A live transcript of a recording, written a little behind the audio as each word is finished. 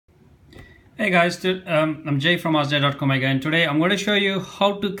Hey guys, I'm Jay from Asda.com again. Today I'm going to show you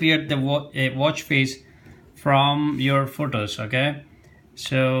how to create the watch face from your photos. Okay,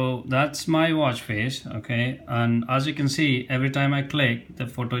 so that's my watch face. Okay, and as you can see, every time I click, the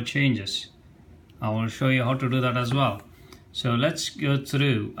photo changes. I will show you how to do that as well. So let's go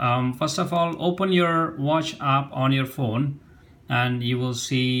through. First of all, open your watch app on your phone and you will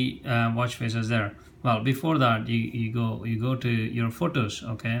see watch faces there. Well, before that, you go to your photos.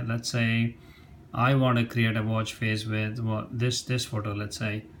 Okay, let's say I want to create a watch face with this photo. Let's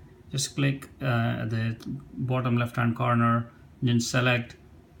say just click the bottom left hand corner, then select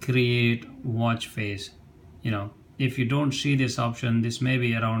create watch face. If you don't see this option, this may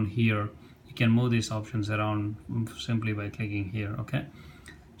be around here. You can move these options around simply by clicking here. Okay,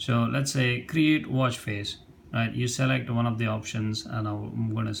 so let's say create watch face. Right, you select one of the options and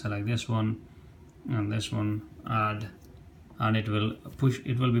I'm going to select this one and this one, add, and it will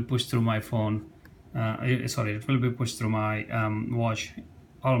be pushed through my phone. It will be pushed through my watch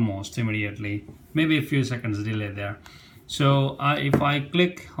almost immediately, maybe a few seconds delay there. So if I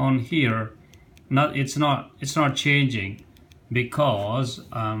click on here, it's not changing, because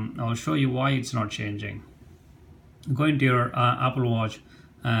I'll show you why it's not changing. Go into your Apple Watch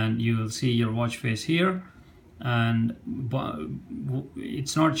and you will see your watch face here, and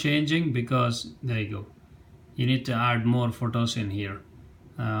it's not changing because there you go, you need to add more photos in here.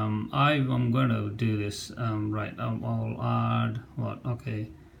 I'm going to do this. Right, I'll add what? Okay,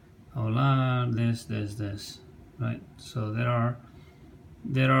 I'll add this. Right, so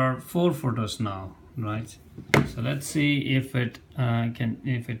there are 4 photos now. Right, so let's see if it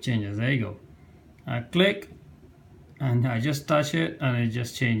changes. There you go. I click and I just touch it and it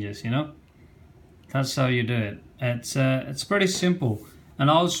just changes. That's how you do it. It's pretty simple. And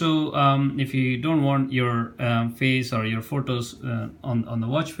also, if you don't want your face or your photos on the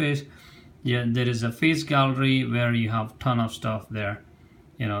watch face, yeah, there is a face gallery where you have ton of stuff there.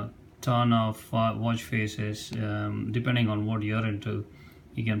 Ton of watch faces. Depending on what you're into,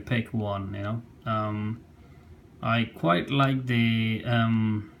 you can pick one. I quite like the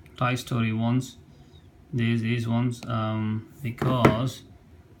Toy Story ones. These ones, because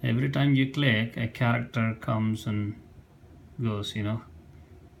every time you click, a character comes and goes.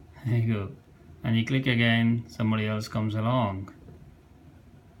 There you go. And you click again, somebody else comes along.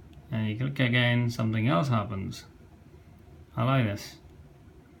 And you click again, something else happens. I like this.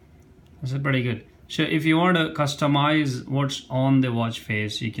 This is pretty good. So if you want to customize what's on the watch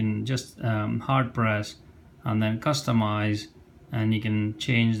face, you can just hard press and then customize, and you can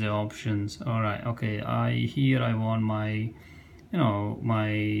change the options. All right, okay, I want my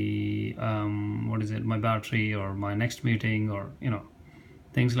my battery, or my next meeting, or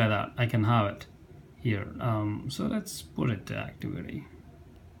things like that. I can have it here. So let's put it to activity.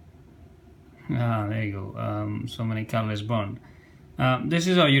 There you go. So many calories burned. This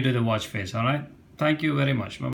is how you do the watch face. All right, thank you very much. Bye.